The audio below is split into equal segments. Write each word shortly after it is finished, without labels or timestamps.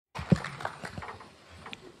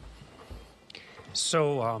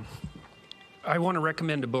So I want to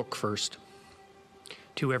recommend a book first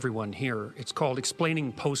to everyone here. It's called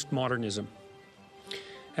Explaining Postmodernism,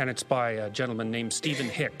 and it's by a gentleman named Stephen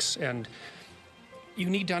Hicks. And you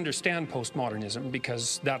need to understand postmodernism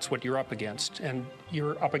because that's what you're up against, and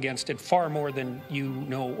you're up against it far more than you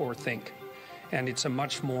know or think. And it's a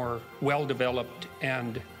much more well-developed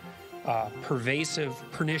and pervasive,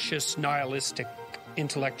 pernicious, nihilistic,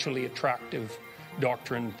 intellectually attractive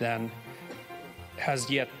doctrine than has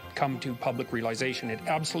yet come to public realization. It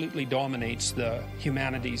absolutely dominates the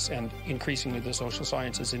humanities and increasingly the social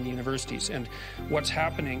sciences in the universities. And what's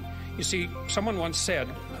happening, you see, someone once said,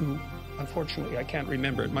 who unfortunately I can't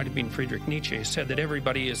remember, it might have been Friedrich Nietzsche, said that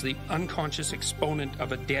everybody is the unconscious exponent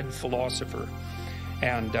of a dead philosopher.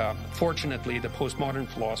 And fortunately, the postmodern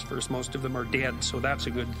philosophers, most of them are dead, so that's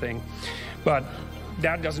a good thing. But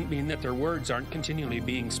that doesn't mean that their words aren't continually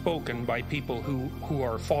being spoken by people who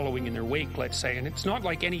are following in their wake, let's say. And it's not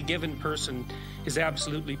like any given person is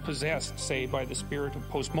absolutely possessed, say, by the spirit of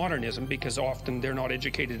postmodernism, because often they're not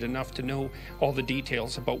educated enough to know all the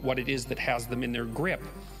details about what it is that has them in their grip.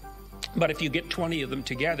 But if you get 20 of them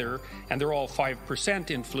together and they're all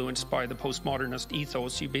 5% influenced by the postmodernist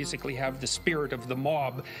ethos, you basically have the spirit of the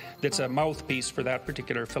mob that's a mouthpiece for that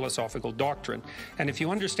particular philosophical doctrine. And if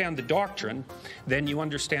you understand the doctrine, then you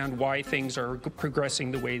understand why things are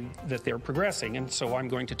progressing the way that they're progressing. And so I'm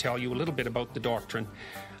going to tell you a little bit about the doctrine,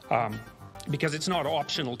 because it's not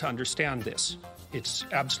optional to understand this. It's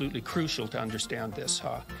absolutely crucial to understand this.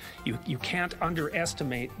 You can't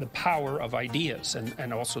underestimate the power of ideas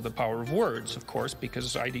and also the power of words, of course,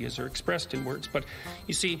 because ideas are expressed in words. But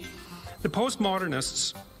you see, the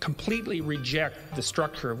postmodernists completely reject the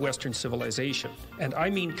structure of Western civilization. And I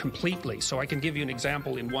mean completely. So I can give you an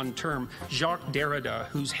example in one term. Jacques Derrida,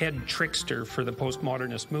 who's head trickster for the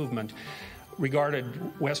postmodernist movement, regarded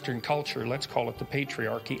Western culture, let's call it the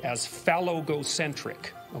patriarchy, as phallogocentric.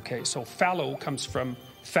 Okay, so phallo comes from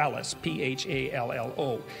phallus,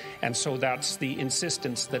 P-H-A-L-L-O. And so that's the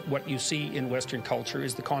insistence that what you see in Western culture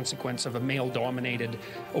is the consequence of a male-dominated,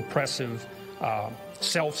 oppressive,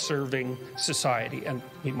 self-serving society. And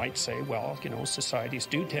we might say, well, you know, societies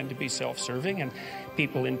do tend to be self-serving and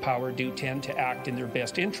people in power do tend to act in their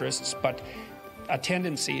best interests, but a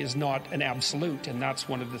tendency is not an absolute, and that's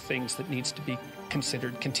one of the things that needs to be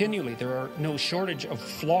considered continually. There are no shortage of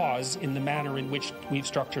flaws in the manner in which we've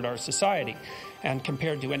structured our society. And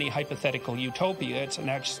compared to any hypothetical utopia, it's an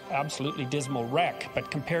absolutely dismal wreck.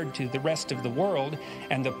 But compared to the rest of the world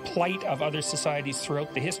and the plight of other societies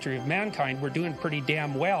throughout the history of mankind, we're doing pretty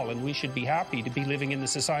damn well, and we should be happy to be living in the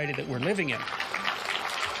society that we're living in.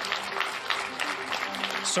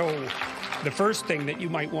 So the first thing that you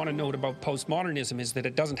might want to note about postmodernism is that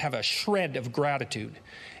it doesn't have a shred of gratitude.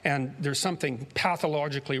 And there's something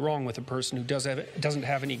pathologically wrong with a person who doesn't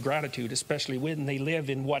have any gratitude, especially when they live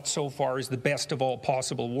in what so far is the best of all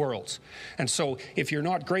possible worlds. And so if you're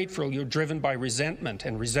not grateful, you're driven by resentment.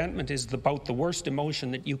 And resentment is about the worst emotion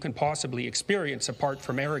that you can possibly experience apart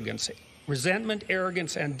from arrogance. Resentment,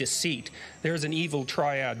 arrogance, and deceit. There's an evil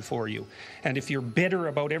triad for you. And if you're bitter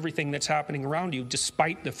about everything that's happening around you,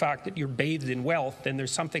 despite the fact that you're bathed in wealth, then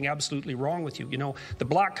there's something absolutely wrong with you. You know, the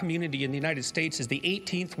black community in the United States is the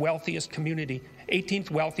 18th wealthiest community,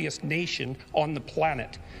 18th wealthiest nation on the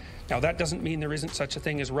planet. Now, that doesn't mean there isn't such a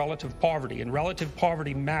thing as relative poverty, and relative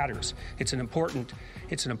poverty matters. It's an important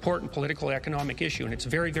political economic issue, and it's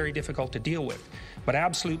very, very difficult to deal with. But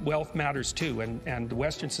absolute wealth matters too, and the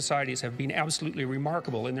Western societies have been absolutely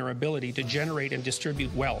remarkable in their ability to generate and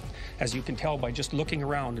distribute wealth, as you can tell by just looking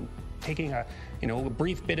around and taking a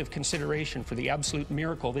brief bit of consideration for the absolute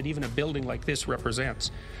miracle that even a building like this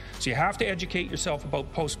represents. So you have to educate yourself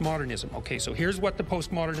about postmodernism. Okay, so here's what the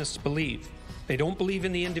postmodernists believe. They don't believe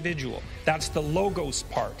in the individual. That's the logos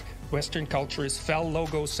part. Western culture is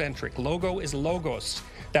phallogocentric. Logo is logos.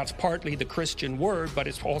 That's partly the Christian word, but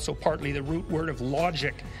it's also partly the root word of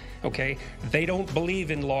logic. Okay? They don't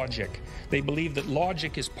believe in logic. They believe that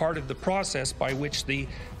logic is part of the process by which the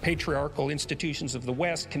patriarchal institutions of the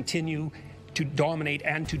West continue to dominate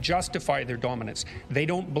and to justify their dominance. They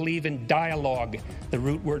don't believe in dialogue. The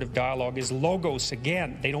root word of dialogue is logos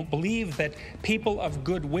again. They don't believe that people of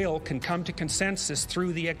goodwill can come to consensus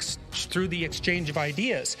through the exchange of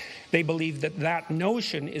ideas. They believe that that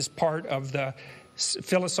notion is part of the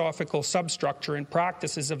philosophical substructure and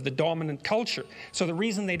practices of the dominant culture. So the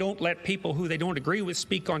reason they don't let people who they don't agree with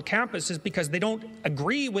speak on campus is because they don't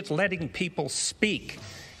agree with letting people speak.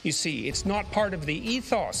 You see, it's not part of the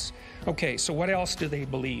ethos. Okay, so what else do they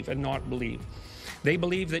believe and not believe? They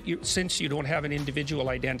believe that since you don't have an individual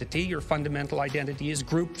identity, your fundamental identity is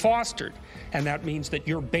group fostered. And that means that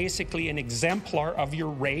you're basically an exemplar of your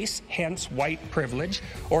race, hence white privilege,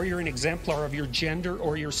 or you're an exemplar of your gender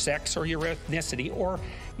or your sex or your ethnicity, or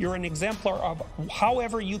you're an exemplar of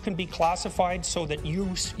however you can be classified so that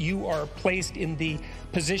you are placed in the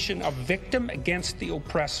position of victim against the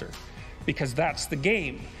oppressor, because that's the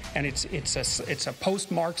game. And it's a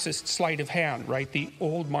post-Marxist sleight of hand, right? The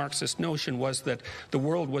old Marxist notion was that the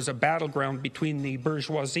world was a battleground between the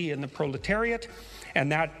bourgeoisie and the proletariat,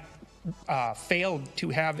 and that failed to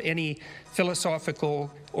have any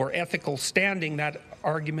philosophical or ethical standing. That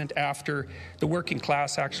argument after the working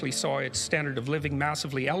class actually saw its standard of living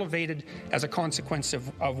massively elevated as a consequence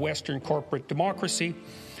of Western corporate democracy,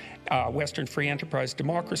 Western free enterprise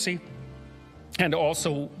democracy. And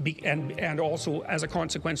also as a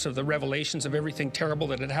consequence of the revelations of everything terrible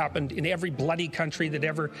that had happened in every bloody country that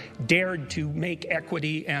ever dared to make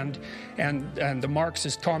equity and the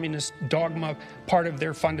Marxist communist dogma part of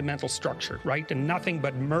their fundamental structure, right? And nothing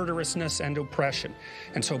but murderousness and oppression.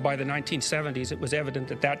 And so by the 1970s, it was evident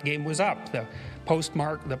that that game was up. The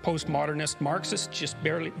postmodernist Marxists just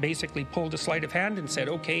basically pulled a sleight of hand and said,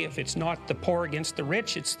 okay, if it's not the poor against the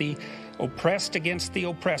rich, it's the oppressed against the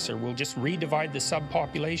oppressor. We'll just redivide the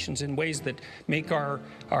subpopulations in ways that make our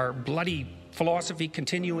bloody philosophy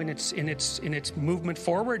continue in its movement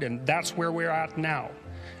forward, and that's where we're at now.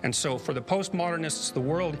 And so for the postmodernists, the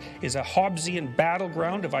world is a Hobbesian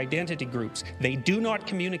battleground of identity groups. They do not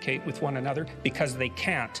communicate with one another because they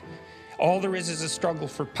can't. All there is a struggle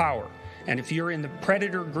for power. And if you're in the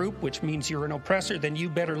predator group, which means you're an oppressor, then you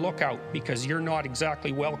better look out, because you're not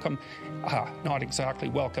exactly welcome,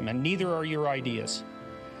 and neither are your ideas.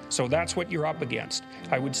 So that's what you're up against.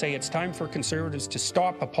 I would say it's time for conservatives to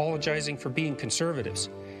stop apologizing for being conservatives.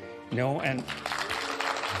 You know, and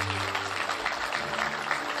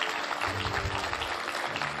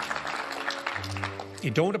you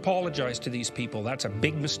don't apologize to these people. That's a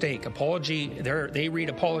big mistake. Apology, they read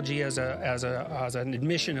apology as an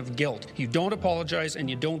admission of guilt. You don't apologize and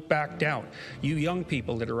you don't back down. You young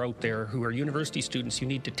people that are out there who are university students, you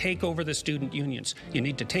need to take over the student unions. You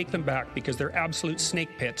need to take them back, because they're absolute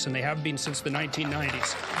snake pits, and they have been since the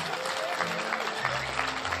 1990s.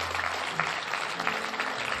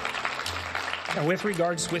 Now, with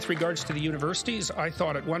regards to the universities, I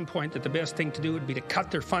thought at one point that the best thing to do would be to cut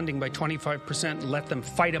their funding by 25% and let them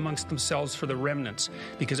fight amongst themselves for the remnants,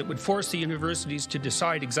 because it would force the universities to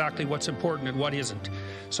decide exactly what's important and what isn't.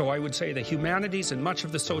 So I would say the humanities and much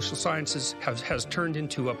of the social sciences has turned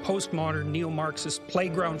into a postmodern neo-Marxist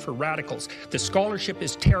playground for radicals. The scholarship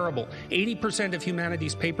is terrible. 80% of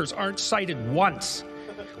humanities papers aren't cited once.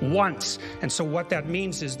 And so what that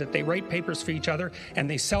means is that they write papers for each other and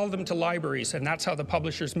they sell them to libraries, and that's how the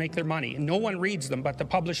publishers make their money. And no one reads them, but the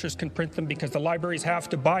publishers can print them because the libraries have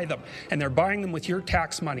to buy them, and they're buying them with your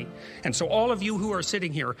tax money. And so all of you who are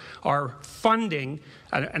sitting here are funding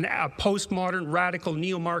a postmodern, radical,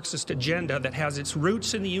 neo-Marxist agenda that has its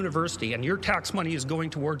roots in the university, and your tax money is going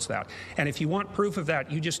towards that. And if you want proof of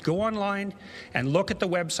that, you just go online and look at the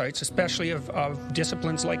websites, especially of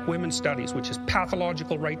disciplines like women's studies, which is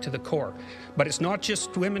pathological right to the core. But it's not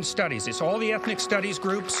just women's studies, it's all the ethnic studies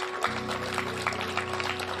groups.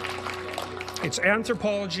 It's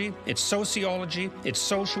anthropology, it's sociology, it's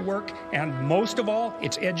social work, and most of all,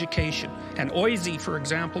 it's education. And OISE, for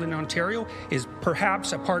example, in Ontario, is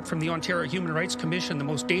perhaps, apart from the Ontario Human Rights Commission, the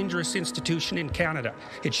most dangerous institution in Canada.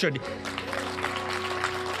 It should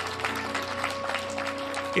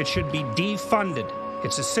be defunded.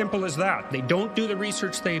 It's as simple as that. They don't do the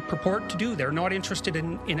research they purport to do. They're not interested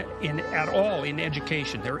at all in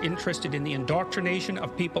education. They're interested in the indoctrination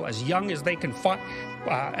of people as young as they can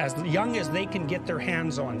get their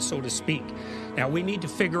hands on, so to speak. Now we need to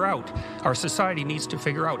figure out, our society needs to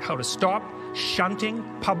figure out how to stop shunting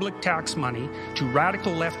public tax money to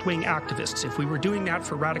radical left-wing activists. If we were doing that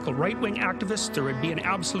for radical right-wing activists, there would be an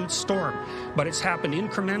absolute storm. But it's happened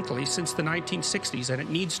incrementally since the 1960s, and it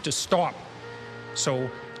needs to stop. So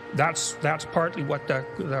that's partly what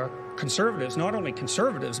the conservatives, not only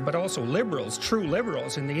conservatives, but also liberals, true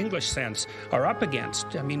liberals in the English sense, are up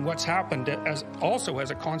against. I mean, what's happened as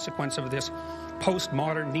a consequence of this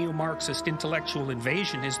postmodern neo-Marxist intellectual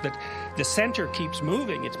invasion is that the center keeps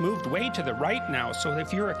moving. It's moved way to the right now. So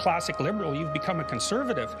if you're a classic liberal, you've become a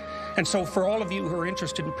conservative. And so for all of you who are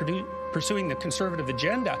interested in pursuing the conservative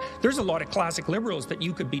agenda, there's a lot of classic liberals that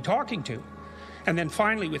you could be talking to. And then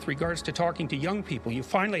finally, with regards to talking to young people, you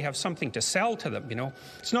finally have something to sell to them, you know.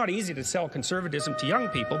 It's not easy to sell conservatism to young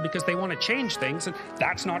people because they want to change things, and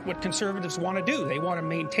that's not what conservatives want to do. They want to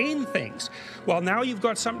maintain things. Well, now you've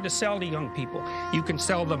got something to sell to young people. You can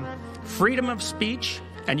sell them freedom of speech,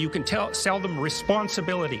 and you can sell them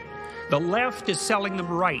responsibility. The left is selling them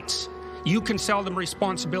rights. You can sell them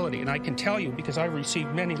responsibility, and I can tell you, because I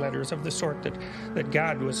received many letters of the sort that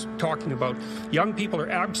Gad was talking about. Young people are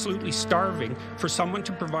absolutely starving for someone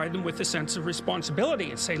to provide them with a sense of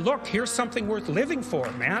responsibility and say, look, here's something worth living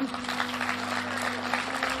for, man.